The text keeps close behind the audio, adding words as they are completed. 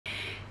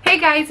Hey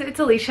guys, it's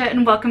Alicia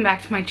and welcome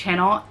back to my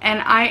channel, and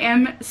I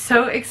am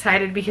so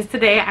excited because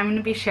today I'm going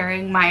to be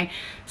sharing my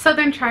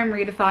Southern Charm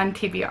Readathon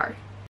TBR.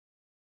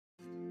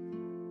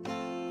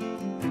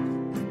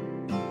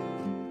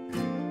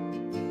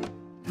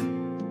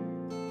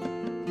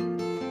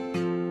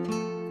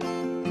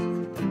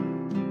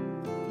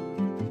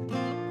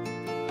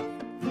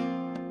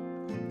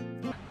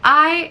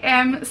 I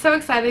am so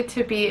excited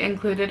to be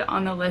included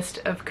on the list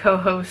of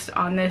co-hosts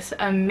on this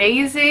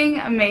amazing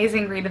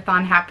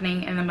readathon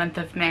happening in the month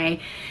of May.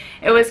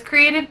 It was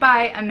created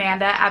by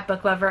Amanda at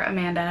Book Lover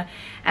Amanda,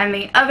 and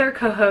the other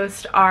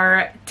co-hosts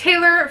are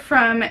Taylor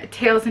from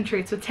Tales and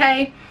Treats with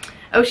Tay,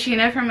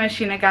 Oshina from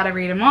Oshina Gotta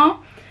Read 'Em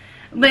All,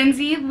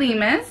 Lindsay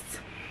Lemus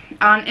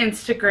on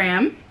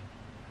Instagram,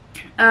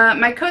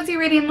 My Cozy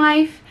Reading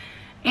Life,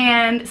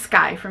 and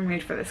Sky from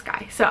Read for the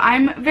Sky. So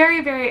I'm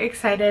very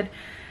excited.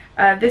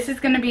 This is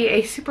going to be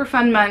a super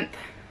fun month,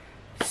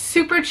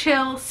 super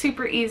chill,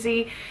 super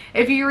easy.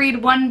 If you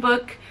read one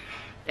book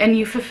and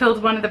you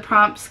fulfilled one of the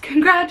prompts,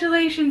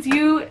 congratulations,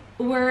 you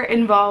were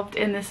involved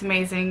in this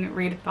amazing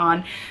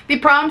readathon. The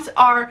prompts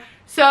are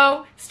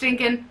so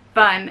stinking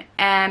fun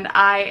and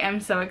I am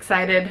so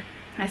excited.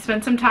 I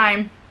spent some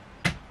time,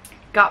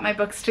 got my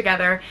books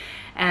together,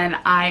 and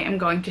I am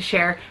going to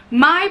share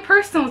my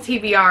personal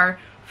TBR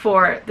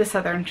for the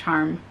Southern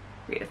Charm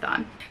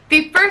Readathon.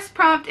 The first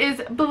prompt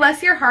is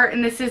Bless Your Heart,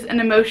 and this is an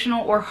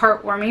emotional or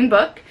heartwarming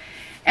book.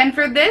 And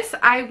for this,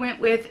 I went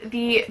with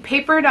The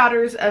Paper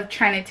Daughters of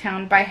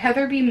Chinatown by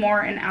Heather B.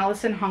 Moore and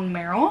Allison Hong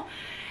Merrill.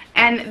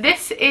 And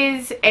this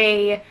is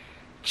a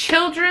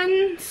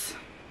children's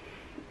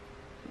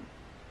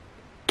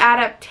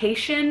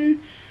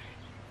adaptation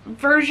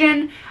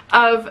version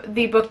of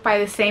the book by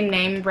the same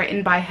name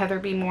written by Heather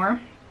B.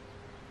 Moore.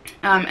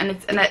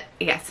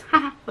 Yes,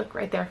 look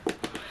right there.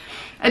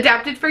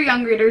 Adapted for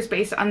young readers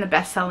based on the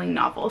best-selling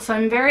novel. So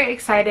I'm very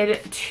excited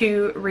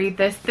to read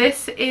this.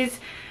 This is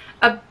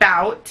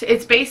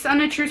it's based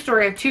on a true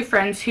story of two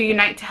friends who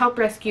unite to help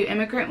rescue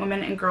immigrant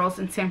women and girls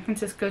in San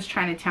Francisco's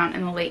Chinatown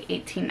in the late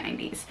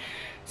 1890s.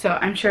 So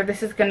I'm sure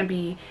this is going to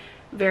be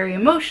very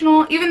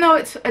emotional, even though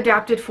it's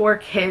adapted for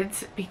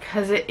kids,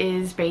 because it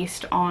is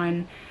based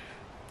on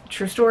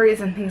true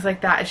stories and things like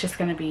that. It's just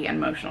going to be an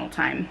emotional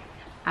time,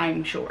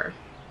 I'm sure.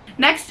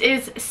 Next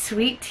is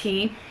Sweet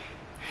Tea.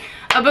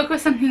 A book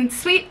with something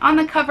sweet on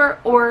the cover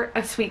or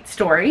a sweet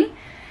story.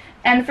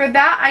 And for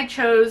that I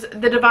chose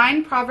The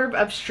Divine Proverb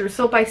of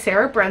Streusel by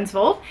Sarah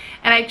Brunsvold.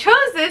 And I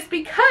chose this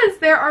because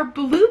there are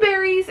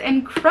blueberries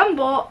and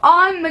crumble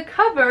on the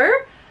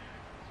cover.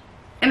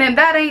 And if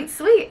that ain't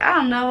sweet, I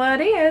don't know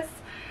what is.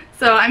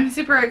 So I'm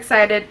super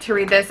excited to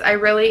read this. I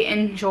really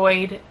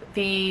enjoyed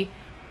the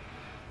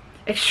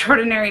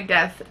extraordinary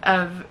deaths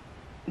of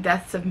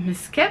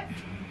Miss Kip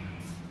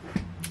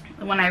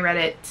when I read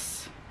it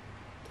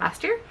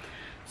last year.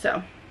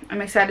 So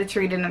I'm excited to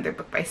read another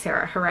book by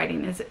Sarah. Her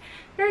writing is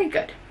very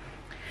good.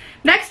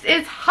 Next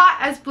is Hot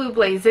as Blue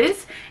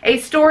Blazes, a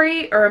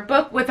story or a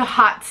book with a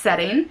hot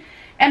setting.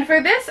 And for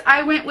this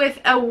I went with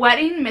A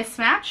Wedding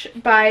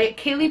Mismatch by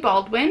Kaylee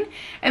Baldwin.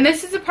 And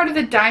this is a part of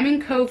the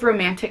Diamond Cove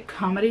romantic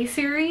comedy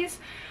series.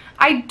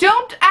 I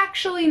don't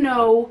actually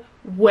know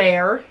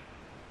where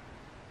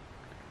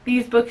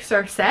these books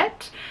are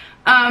set.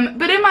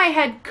 But in my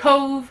head,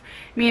 cove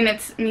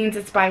means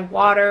it's by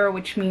water,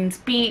 which means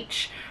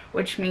beach,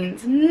 which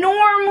means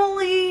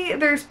normally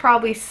there's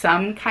probably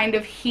some kind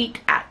of heat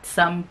at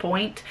some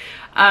point.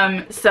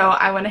 So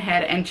I went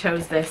ahead and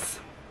chose this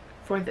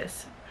for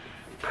this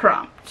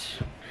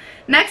prompt.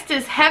 Next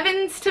is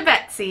Heavens to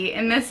Betsy,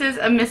 and this is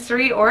a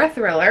mystery or a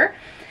thriller.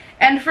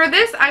 And for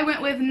this, I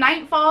went with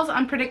Night Falls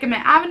on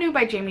Predicament Avenue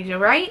by Jamie Jo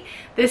Wright.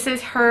 This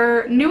is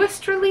her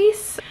newest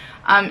release.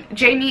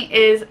 Jamie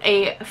is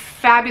a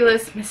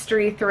fabulous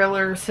mystery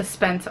thriller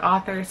suspense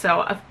author,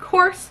 so of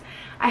course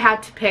I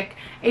had to pick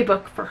a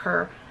book for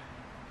her,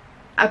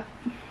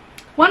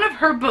 one of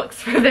her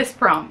books for this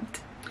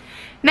prompt.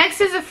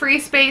 Next is A Free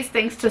Space,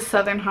 thanks to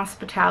Southern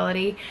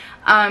Hospitality.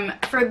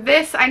 For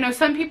this, I know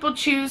some people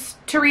choose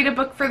to read a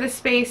book for the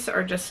space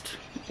or just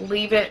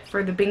leave it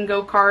for the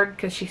bingo card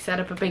because she set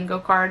up a bingo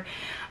card.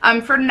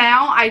 For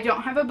now, I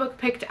don't have a book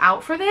picked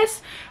out for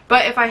this,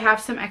 but if I have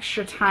some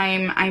extra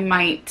time, I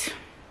might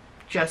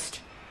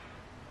just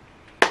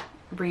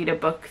read a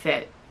book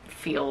that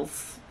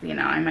feels, you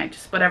know, I might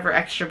just, whatever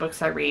extra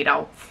books I read,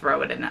 I'll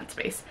throw it in that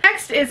space.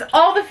 Next is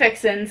All the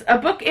Fixins, a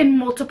book in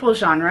multiple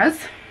genres.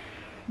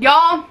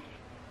 Y'all,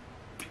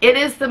 it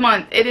is the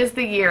month, it is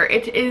the year,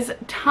 it is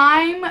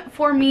time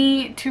for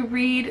me to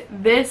read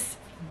this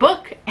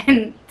book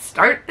and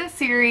start the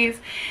series,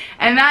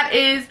 and that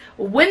is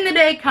When the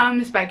Day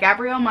Comes by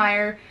Gabriel.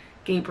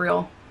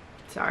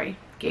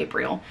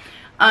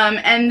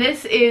 And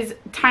this is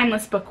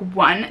Timeless Book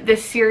 1.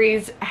 This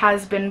series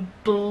has been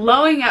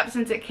blowing up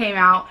since it came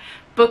out.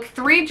 Book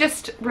 3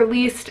 just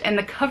released and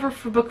the cover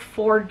for book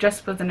 4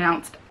 just was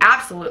announced.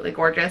 Absolutely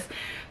gorgeous.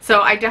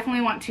 So I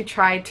definitely want to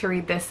try to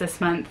read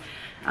this month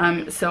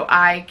so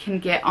I can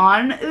get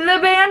on the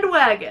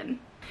bandwagon.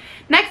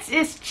 Next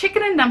is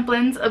Chicken and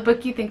Dumplings, a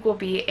book you think will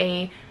be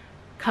a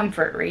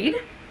comfort read.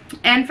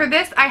 And for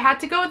this, I had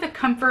to go with a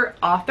comfort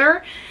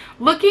author.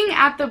 Looking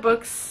at the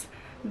books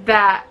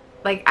that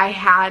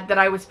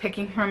I was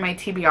picking from my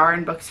TBR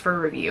and books for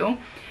review,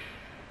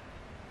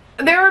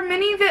 there are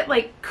many that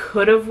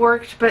could have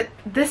worked, but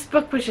this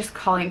book was just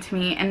calling to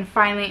me, and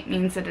finally it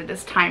means that it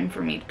is time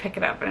for me to pick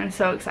it up, and I'm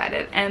so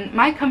excited. And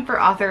my comfort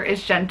author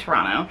is Jen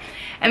Toronto,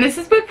 and this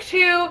is book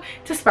 2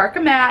 to spark a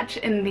match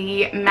in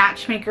the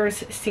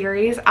Matchmakers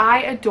series.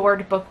 I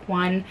adored book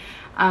 1,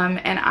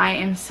 and I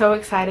am so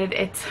excited.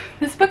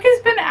 This book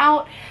has been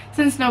out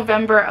since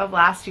November of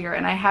last year,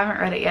 and I haven't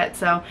read it yet,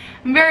 so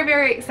I'm very,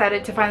 very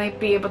excited to finally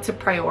be able to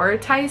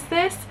prioritize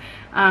this.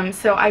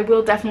 So I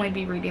will definitely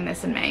be reading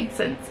this in May,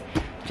 since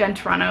Jen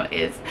Toronto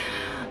is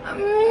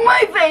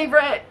my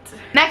favorite.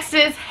 Next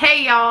is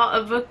Hey Y'all,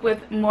 a book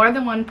with more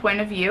than one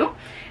point of view.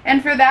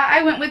 And for that,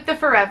 I went with The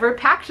Forever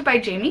Pact by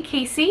Jamie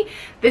Casey.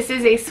 This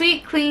is a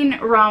sweet, clean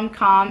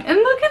rom-com. And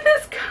look at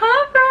this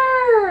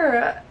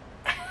cover!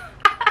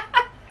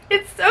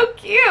 It's so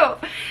cute.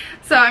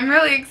 So I'm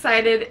really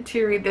excited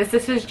to read this.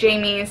 This is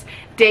Jamie's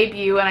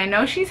debut, and I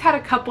know she's had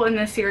a couple in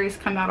this series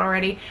come out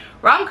already.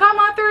 Rom-com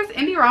authors,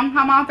 indie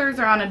rom-com authors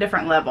are on a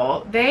different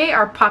level. They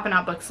are popping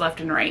out books left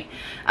and right.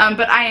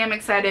 But I am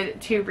excited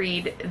to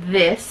read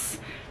this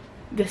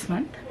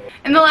month.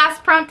 And the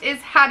last prompt is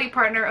Howdy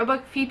Partner, a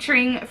book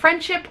featuring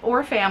friendship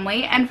or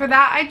family. And for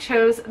that, I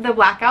chose The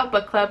Blackout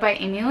Book Club by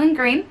Amy Lynn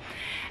Green.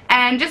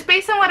 And just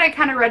based on what I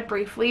kind of read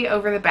briefly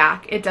over the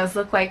back, it does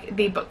look like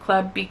the book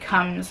club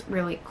becomes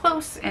really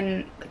close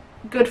and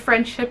good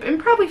friendship, and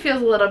probably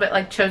feels a little bit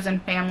like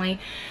chosen family.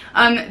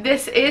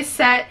 This is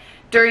set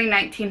during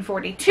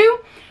 1942,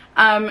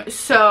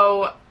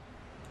 so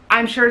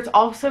I'm sure it's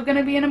also going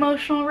to be an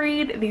emotional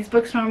read. These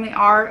books normally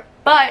are,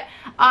 but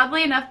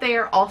oddly enough, they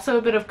are also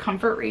a bit of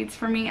comfort reads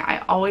for me.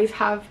 I always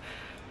have,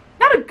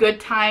 not a good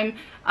time,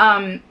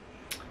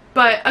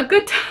 but a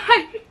good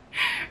time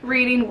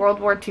reading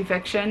World War II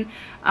fiction.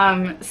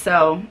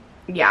 So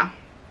yeah,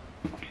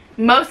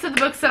 most of the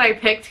books that I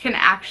picked can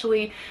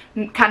actually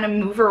kind of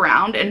move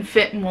around and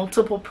fit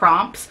multiple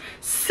prompts.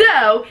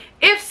 So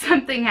if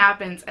something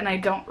happens and I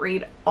don't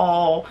read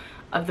all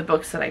of the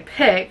books that I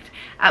picked,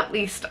 at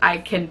least I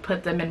can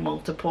put them in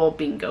multiple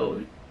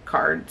bingo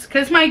cards.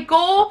 Because my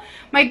goal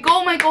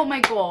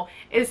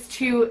is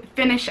to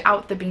finish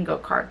out the bingo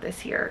card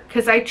this year.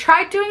 Because I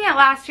tried doing it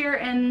last year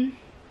and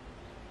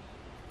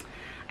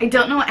I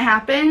don't know what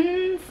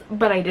happens,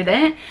 but I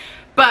didn't.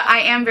 But I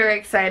am very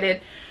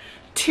excited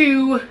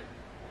to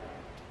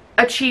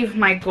achieve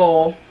my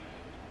goal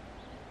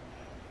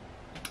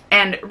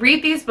and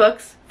read these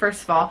books,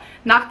 first of all,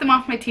 knock them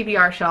off my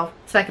TBR shelf,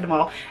 second of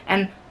all,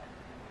 and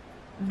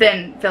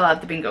then fill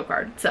out the bingo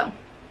card. So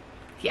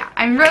yeah,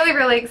 I'm really,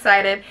 really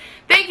excited.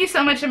 Thank you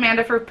so much,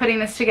 Amanda, for putting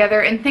this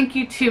together, and thank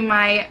you to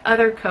my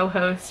other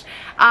co-host.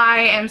 I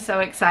am so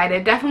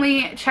excited.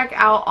 Definitely check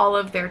out all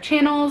of their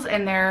channels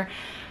and their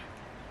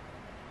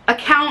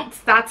accounts.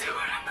 That's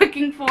what I'm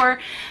looking for.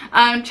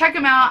 Check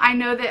them out. I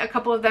know that a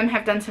couple of them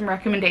have done some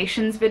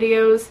recommendations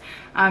videos,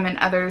 and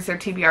others, their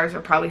TBRs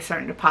are probably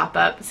starting to pop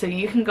up, so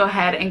you can go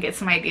ahead and get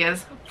some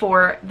ideas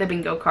for the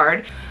bingo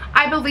card.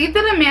 I believe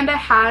that Amanda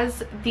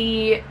has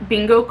the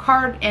bingo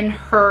card in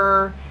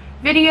her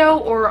video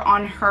or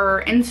on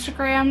her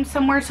Instagram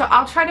somewhere, so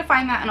I'll try to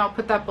find that and I'll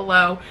put that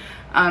below.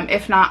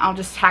 If not, I'll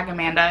just tag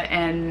Amanda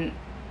and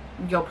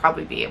you'll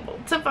probably be able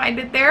to find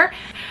it there.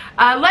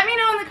 Let me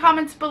know in the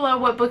comments below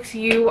what books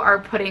you are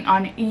putting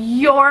on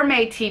your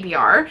May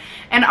TBR,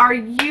 and are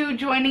you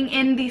joining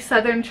in the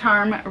Southern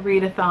Charm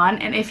Readathon?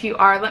 And if you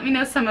are, let me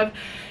know some of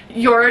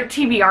your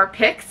TBR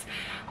picks.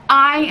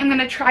 I am going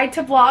to try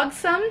to vlog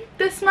some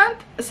this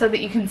month so that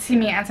you can see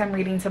me as I'm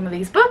reading some of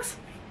these books.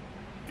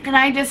 And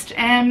I just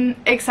am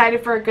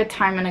excited for a good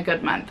time and a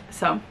good month.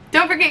 So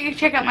don't forget you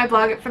check out my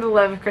blog at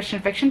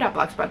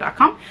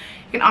fortheloveofchristianfiction.blogspot.com.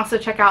 You can also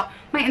check out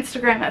my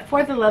Instagram at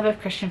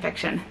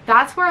fortheloveofchristianfiction.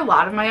 That's where a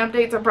lot of my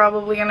updates are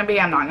probably going to be,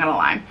 I'm not going to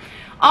lie.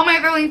 All my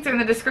other links are in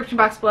the description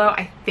box below.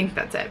 I think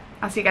that's it.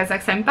 I'll see you guys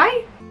next time.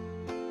 Bye!